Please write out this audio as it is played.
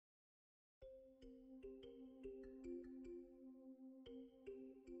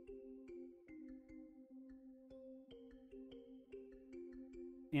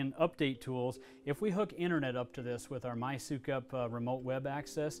in update tools, if we hook internet up to this with our MySukup remote web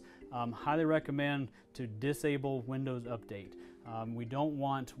access, highly recommend to disable Windows Update. We don't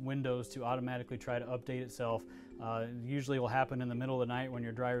want Windows to automatically try to update itself. Usually it will happen in the middle of the night when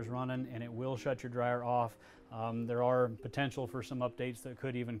your dryer's running, and it will shut your dryer off. There are potential for some updates that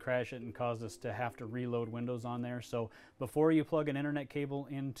could even crash it and cause us to have to reload Windows on there. So before you plug an internet cable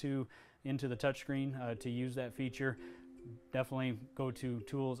into the touchscreen to use that feature, definitely go to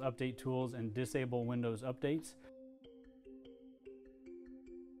Tools, Update Tools, and disable Windows Updates.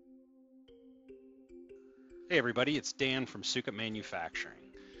 Hey everybody, it's Dan from MySukup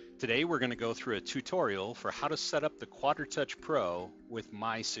Manufacturing. Today we're going to go through a tutorial for how to set up the QuadraTouch Pro with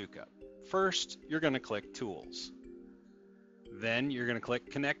MySukup. First, you're going to click Tools. Then you're going to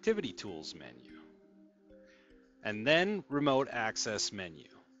click Connectivity Tools menu. And then Remote Access menu.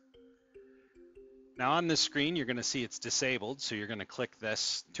 Now on this screen you're going to see it's disabled, so you're going to click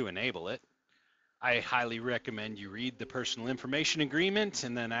this to enable it. I highly recommend you read the personal information agreement,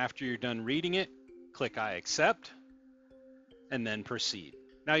 and then after you're done reading it, click I accept, and then proceed.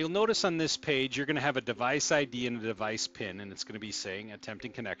 Now you'll notice on this page you're going to have a device ID and a device PIN, and it's going to be saying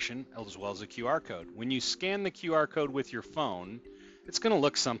attempting connection as well as a QR code. When you scan the QR code with your phone, it's going to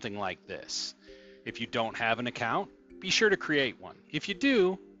look something like this. If you don't have an account, be sure to create one. If you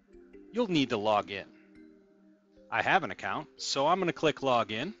do, you'll need to log in. I have an account, so I'm going to click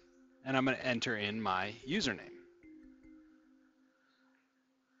login, and I'm going to enter in my username.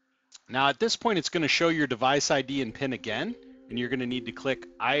 Now at this point it's going to show your device ID and PIN again, and you're going to need to click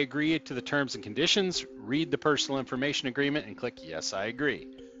I agree to the terms and conditions, read the personal information agreement, and click yes, I agree,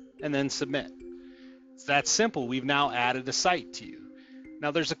 and then submit. It's that simple. We've now added a site to you.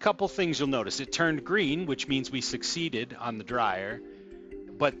 Now there's a couple things you'll notice. It turned green, which means we succeeded on the dryer,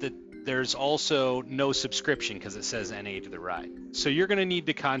 but there's also no subscription because it says NA to the right. So you're going to need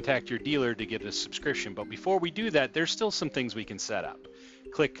to contact your dealer to get a subscription, but before we do that, there's still some things we can set up.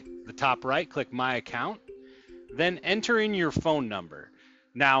 Click the top right, click My Account, then enter in your phone number.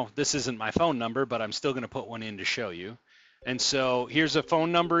 Now, this isn't my phone number, but I'm still going to put one in to show you. And so here's a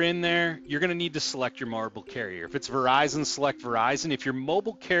phone number in there. You're going to need to select your mobile carrier. If it's Verizon, select Verizon. If your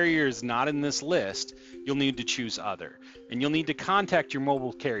mobile carrier is not in this list, you'll need to choose Other. And you'll need to contact your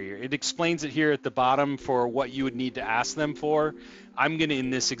mobile carrier. It explains it here at the bottom for what you would need to ask them for. I'm going to,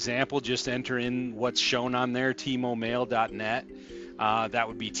 in this example, just enter in what's shown on there, tmomail.net. That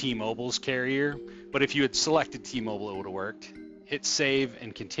would be T-Mobile's carrier. But if you had selected T-Mobile, it would have worked. Hit save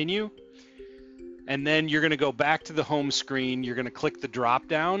and continue. And then you're going to go back to the home screen. You're going to click the drop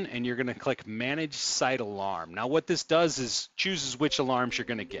down and you're going to click Manage Site Alarm. Now what this does is chooses which alarms you're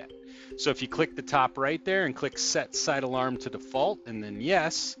going to get. So if you click the top right there and click Set Site Alarm to Default and then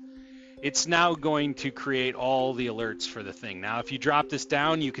yes, it's now going to create all the alerts for the thing. Now if you drop this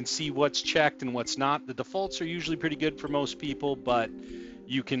down, you can see what's checked and what's not. The defaults are usually pretty good for most people, but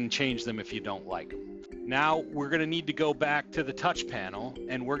you can change them if you don't like them. Now we're going to need to go back to the touch panel,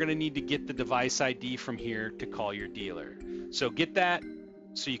 and we're going to need to get the device ID from here to call your dealer. So get that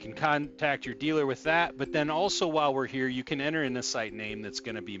so you can contact your dealer with that, but then also while we're here, you can enter in a site name that's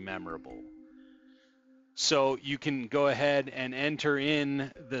going to be memorable. So you can go ahead and enter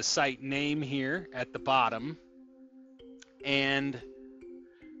in the site name here at the bottom, and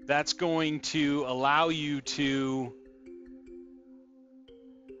that's going to allow you to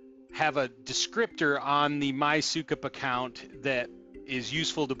have a descriptor on the MySukup account that is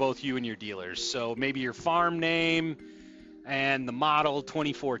useful to both you and your dealers. So maybe your farm name and the model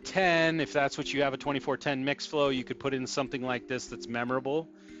 2410. If that's what you have, a 2410 mix flow, you could put in something like this that's memorable,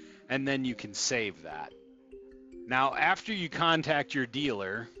 and then you can save that. Now after you contact your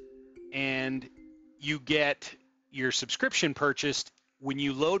dealer and you get your subscription purchased, when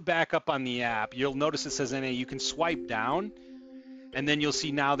you load back up on the app, you'll notice it says NA. You can swipe down and then you'll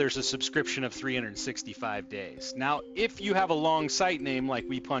see now there's a subscription of 365 days. Now, if you have a long site name like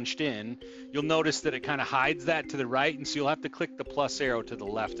we punched in, you'll notice that it kind of hides that to the right, and so you'll have to click the plus arrow to the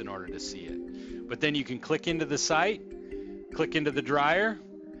left in order to see it. But then you can click into the site, click into the dryer,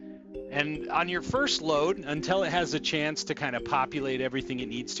 and on your first load, until it has a chance to kind of populate everything it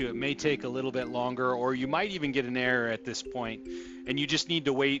needs to, it may take a little bit longer, or you might even get an error at this point, and you just need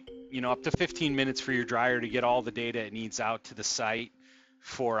to wait, up to 15 minutes for your dryer to get all the data it needs out to the site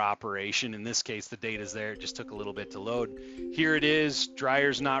for operation. In this case, the data's there. It just took a little bit to load. Here it is,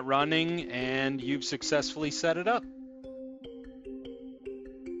 dryer's not running, and you've successfully set it up.